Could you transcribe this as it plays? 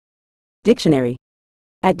Dictionary.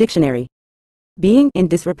 At dictionary. Being in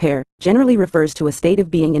disrepair generally refers to a state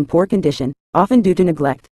of being in poor condition, often due to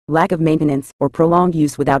neglect, lack of maintenance, or prolonged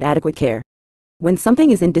use without adequate care. When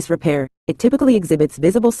something is in disrepair, it typically exhibits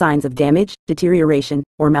visible signs of damage, deterioration,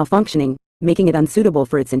 or malfunctioning, making it unsuitable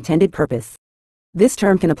for its intended purpose. This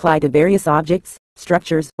term can apply to various objects,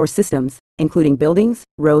 structures, or systems, including buildings,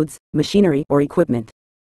 roads, machinery, or equipment.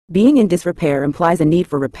 Being in disrepair implies a need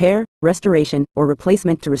for repair, restoration, or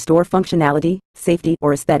replacement to restore functionality, safety,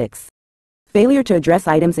 or aesthetics. Failure to address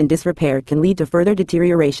items in disrepair can lead to further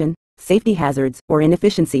deterioration, safety hazards, or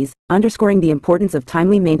inefficiencies, underscoring the importance of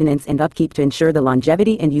timely maintenance and upkeep to ensure the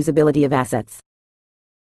longevity and usability of assets.